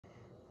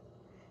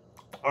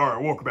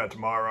Alright, welcome back to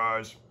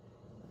MyRise.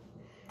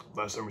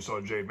 Last time we saw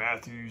Jade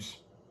Matthews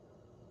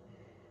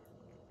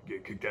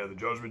get kicked out of the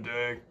Judgment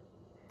Day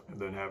and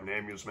then have an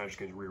ambulance match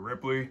against Rhea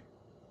Ripley.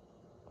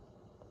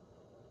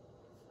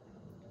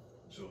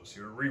 So let's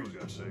see what Regal's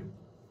got to say.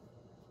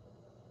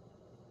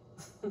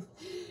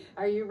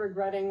 Are you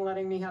regretting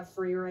letting me have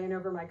free reign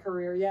over my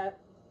career yet?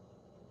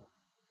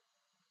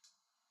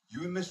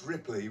 You and Miss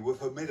Ripley were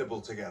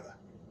formidable together,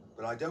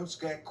 but I don't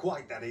scare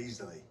quite that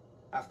easily.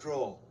 After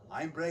all,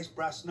 I embraced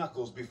brass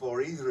knuckles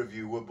before either of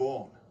you were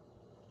born.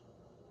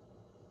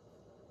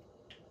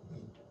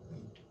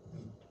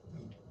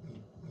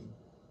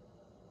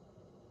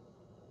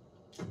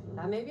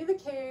 That may be the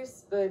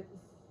case, but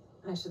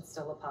I should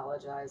still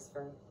apologize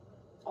for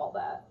all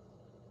that.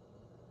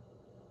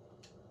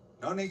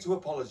 No need to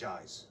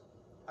apologize.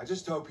 I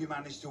just hope you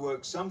managed to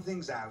work some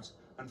things out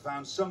and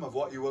found some of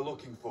what you were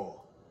looking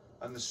for,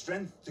 and the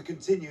strength to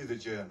continue the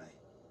journey.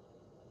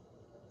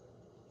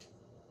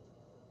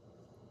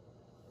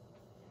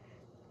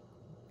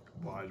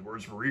 Wise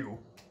words from Regal.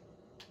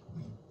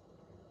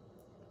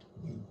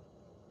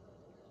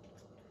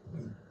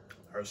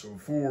 Alright, so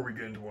before we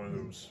get into one of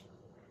those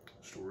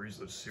stories,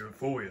 let's see what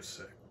Foley has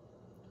to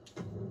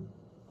say.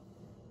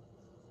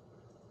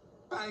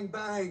 Bang,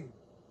 bang!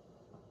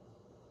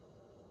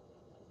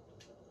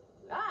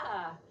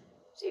 Ah,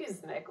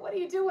 geez, Mick, what are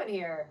you doing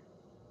here?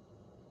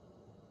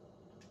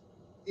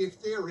 If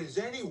there is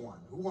anyone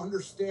who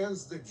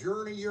understands the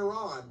journey you're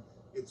on,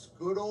 it's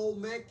good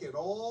old Mick and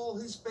all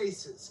his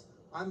faces.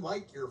 I'm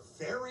like your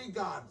fairy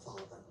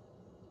godfather.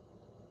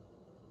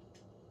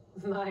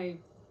 My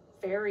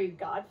fairy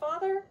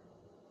godfather?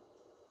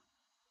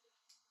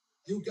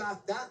 You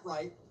got that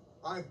right.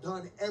 I've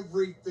done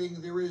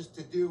everything there is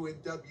to do in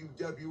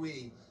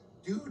WWE.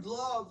 Dude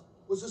Love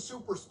was a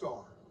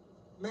superstar.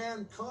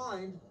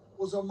 Mankind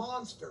was a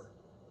monster.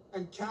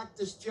 And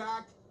Cactus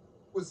Jack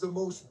was the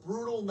most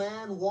brutal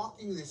man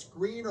walking this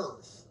green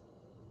earth.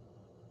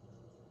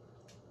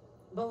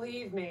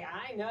 Believe me,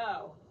 I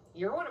know.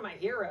 You're one of my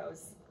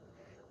heroes.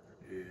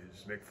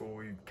 Is Mick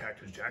Foley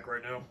Cactus Jack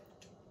right now?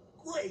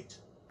 Great!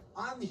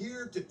 I'm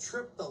here to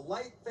trip the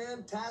light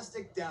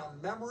fantastic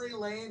down memory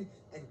lane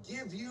and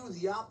give you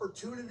the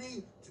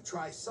opportunity to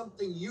try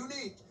something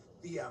unique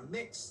via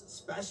Mick's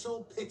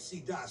special pixie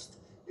dust.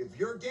 If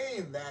you're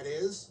game, that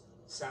is.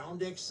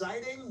 Sound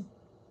exciting?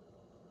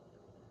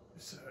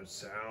 It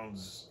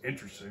sounds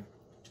interesting.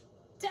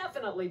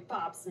 Definitely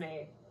pops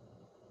me.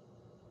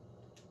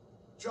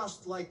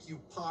 Just like you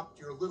popped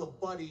your little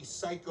buddy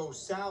Psycho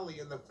Sally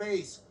in the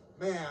face,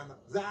 man,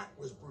 that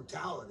was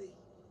brutality.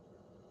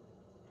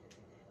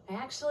 I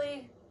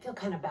actually feel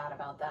kind of bad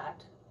about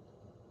that.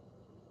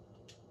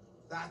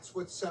 That's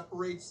what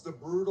separates the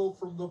brutal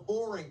from the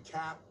boring,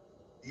 Cap.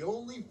 The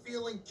only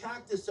feeling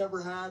Cactus ever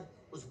had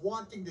was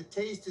wanting to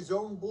taste his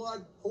own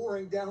blood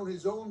pouring down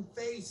his own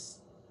face.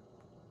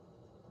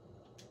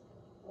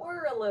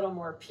 We're a little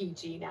more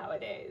PG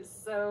nowadays,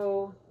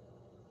 so...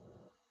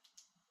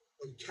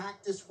 When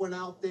Cactus went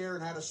out there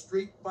and had a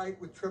street fight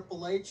with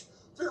Triple H,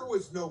 there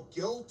was no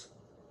guilt,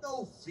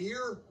 no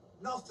fear,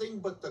 nothing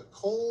but the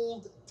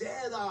cold,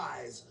 dead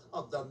eyes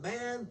of the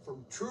man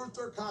from Truth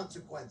or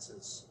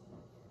Consequences.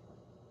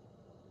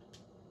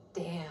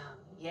 Damn,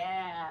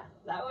 yeah,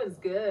 that was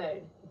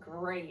good.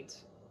 Great.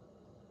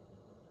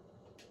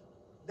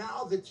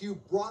 Now that you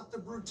brought the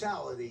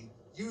brutality,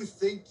 you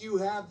think you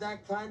have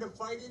that kind of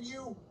fight in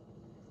you?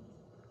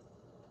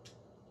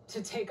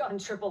 To take on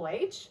Triple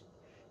H?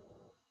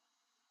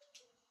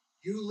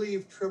 You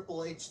leave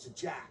Triple H to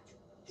Jack.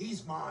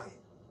 He's mine.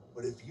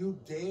 But if you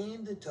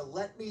deigned to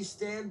let me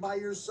stand by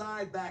your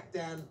side back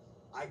then,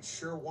 I'd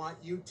sure want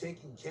you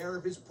taking care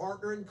of his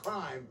partner in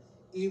crime,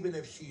 even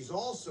if she's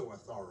also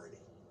authority.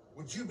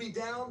 Would you be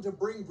down to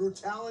bring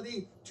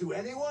brutality to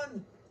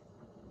anyone?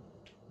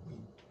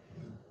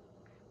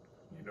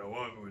 You know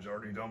what? It was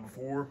already done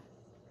before,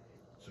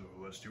 so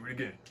let's do it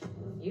again.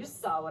 You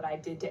saw what I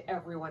did to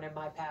everyone in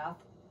my path.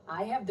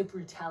 I have the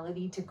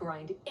brutality to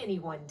grind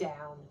anyone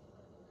down.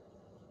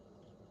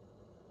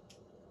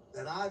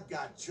 Then I've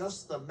got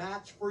just the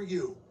match for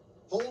you.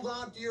 Hold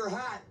on to your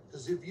hat,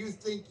 because if you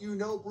think you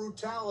know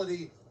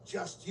brutality,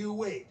 just you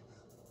wait.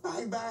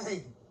 Bang,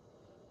 bang.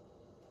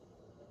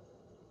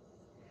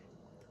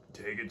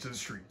 Take it to the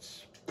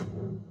streets.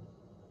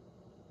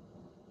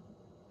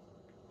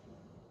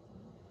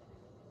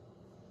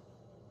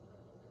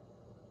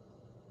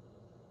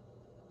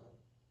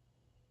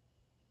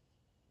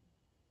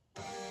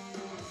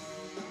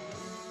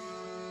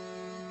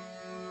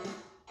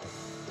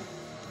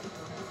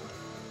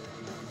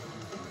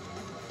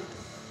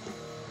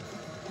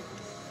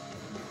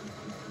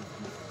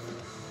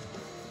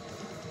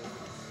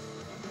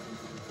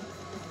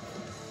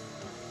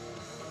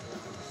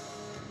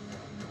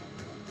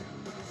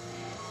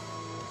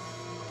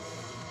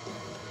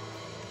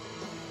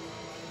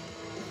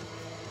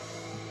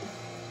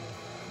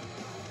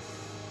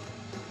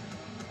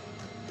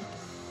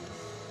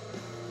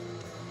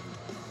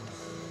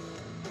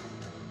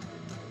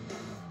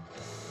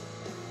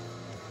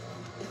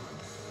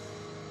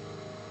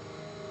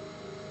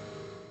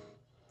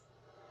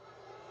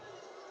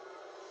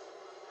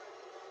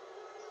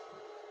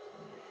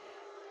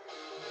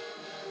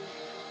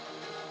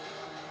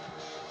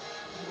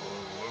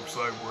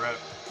 like we're at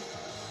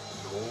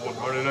the old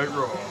Monday Night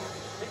Raw.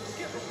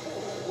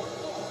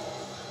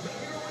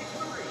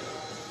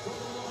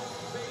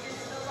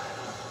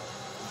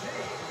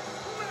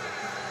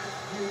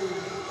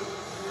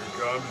 Here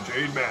comes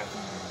Jade Matthews.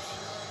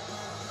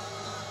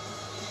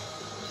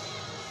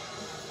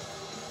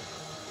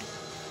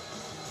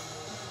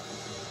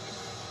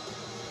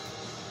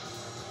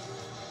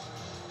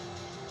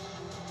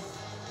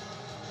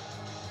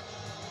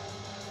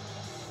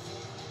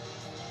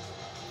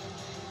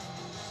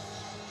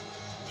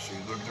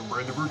 She's looking to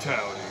bring the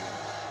brutality.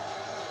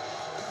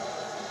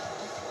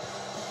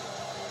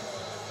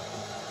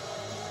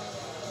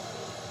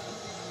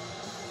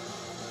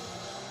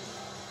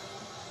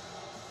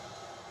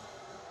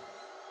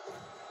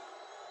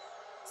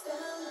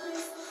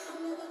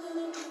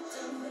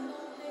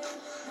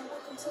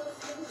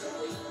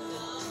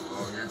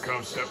 Oh, here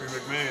comes Stephanie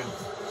McMahon.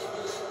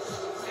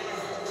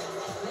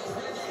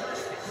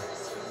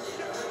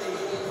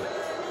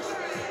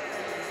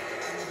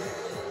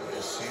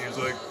 It seems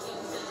like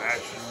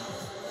action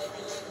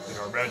in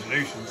our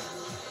imagination.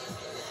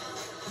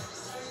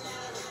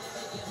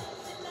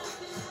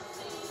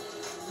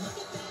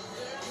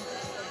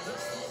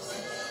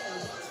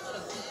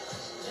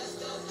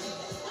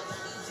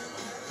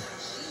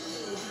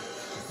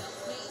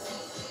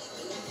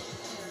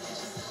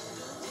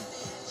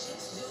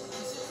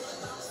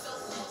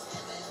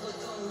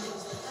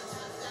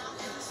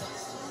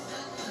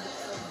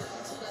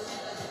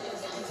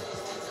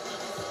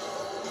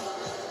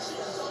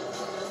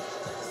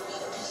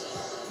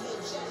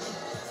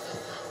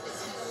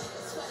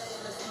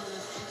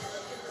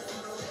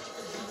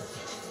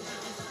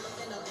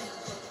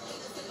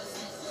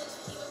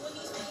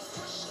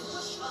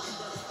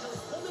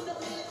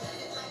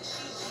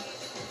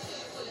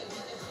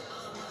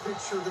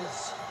 Picture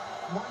this.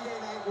 Monday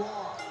Night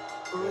Raw.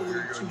 Oh,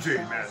 here Early you go, Jade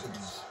 2000s.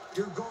 Matthews.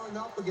 You're going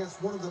up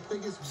against one of the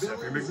biggest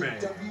Stephanie villains in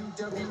McMahon.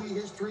 WWE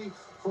history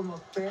from a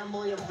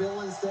family of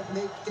villains that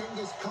make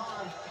Genghis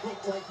Khan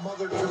look like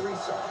Mother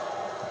Teresa.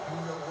 You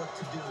know what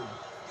to do.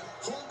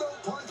 Pull no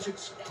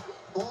punches.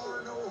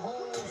 Bar no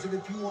holes. And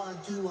if you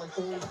want to do like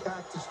old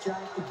Cactus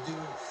Jack would do,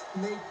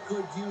 make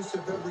good use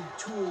of every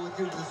tool at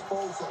your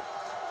disposal.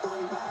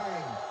 Bang,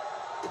 bang.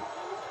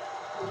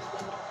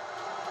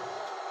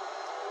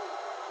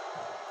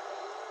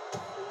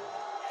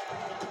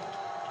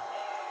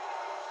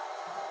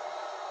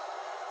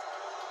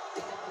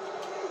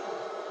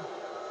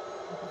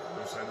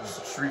 Looks like this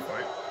is a street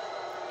fight.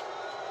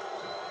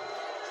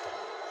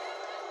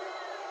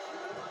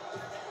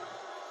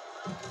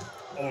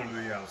 On to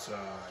the outside.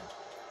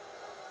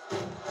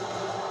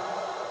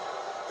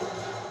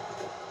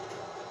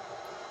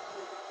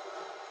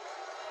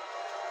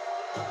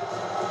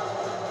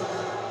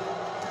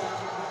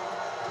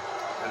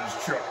 That is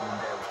Chuck from the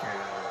garbage can.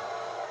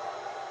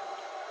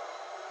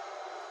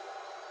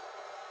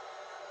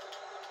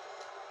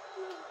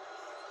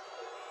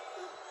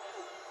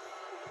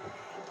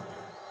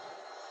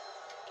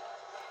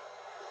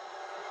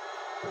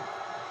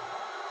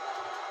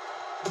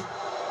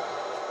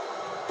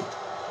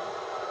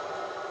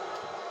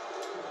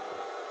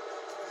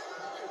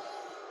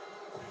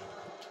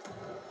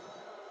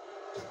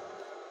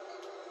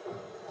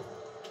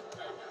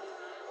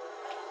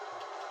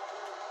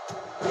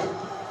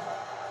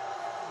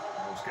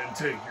 It's gonna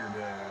take your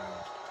down.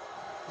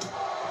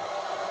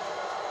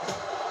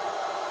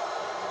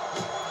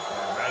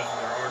 Imagine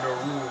there are no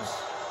rules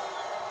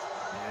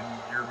in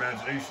your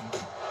imagination.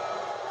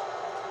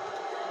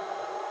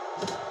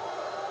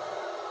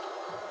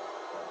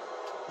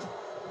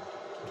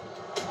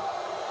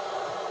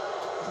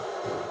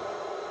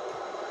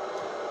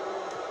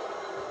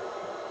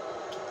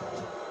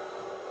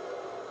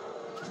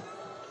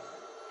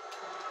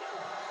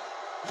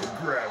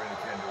 Grabbing the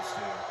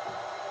candlestick.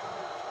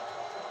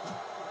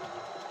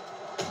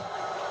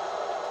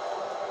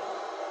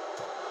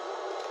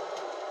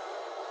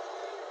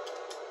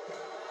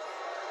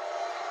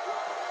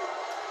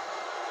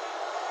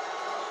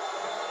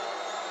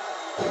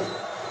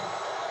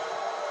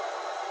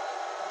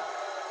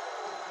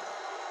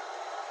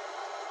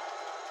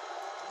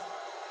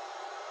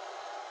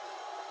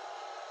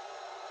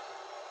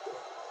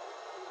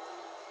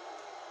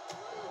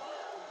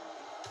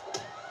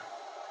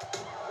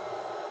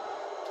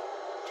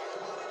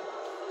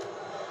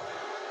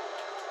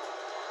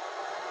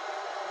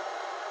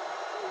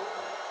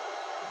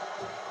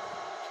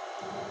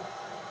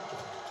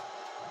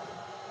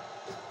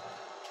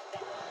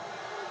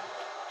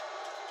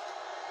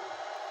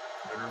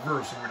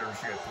 Reverse or whatever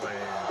she had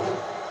planned.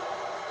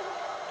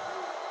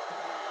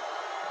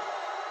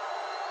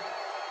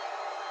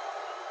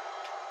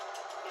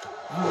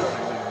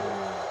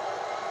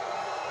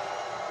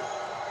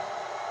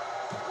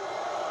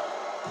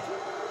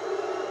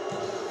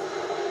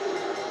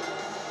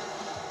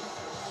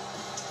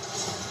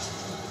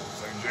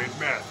 Looks like Jade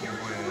Matthews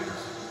wins.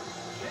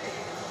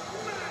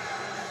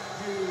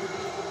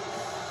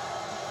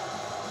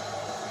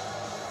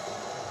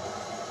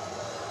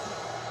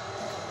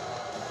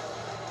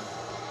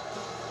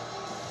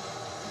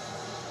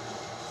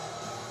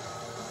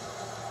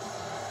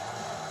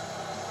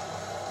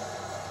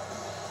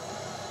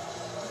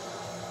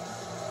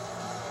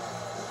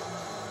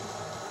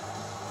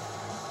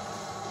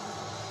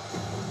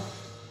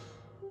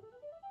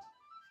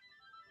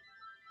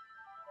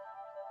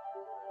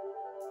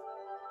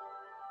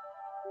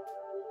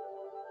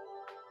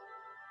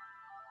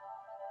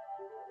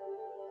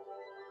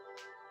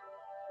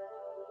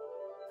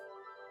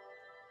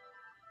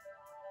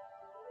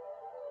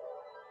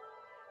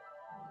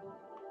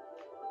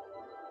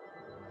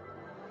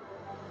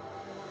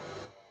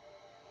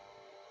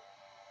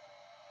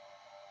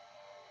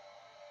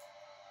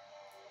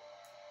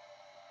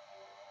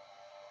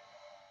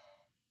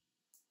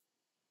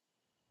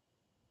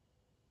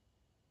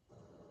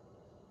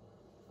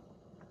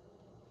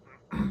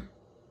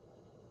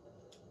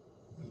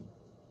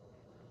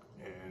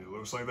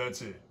 looks like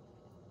that's it.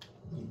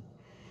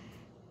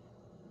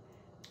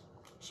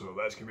 So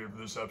that's gonna be it for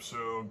this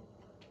episode.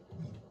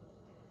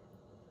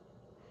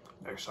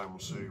 Next time we'll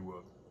see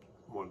what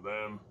one of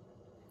them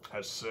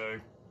has to say,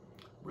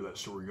 where that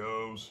story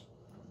goes.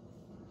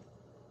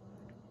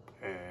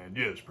 And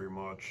yeah, it's pretty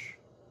much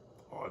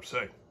all I have to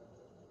say.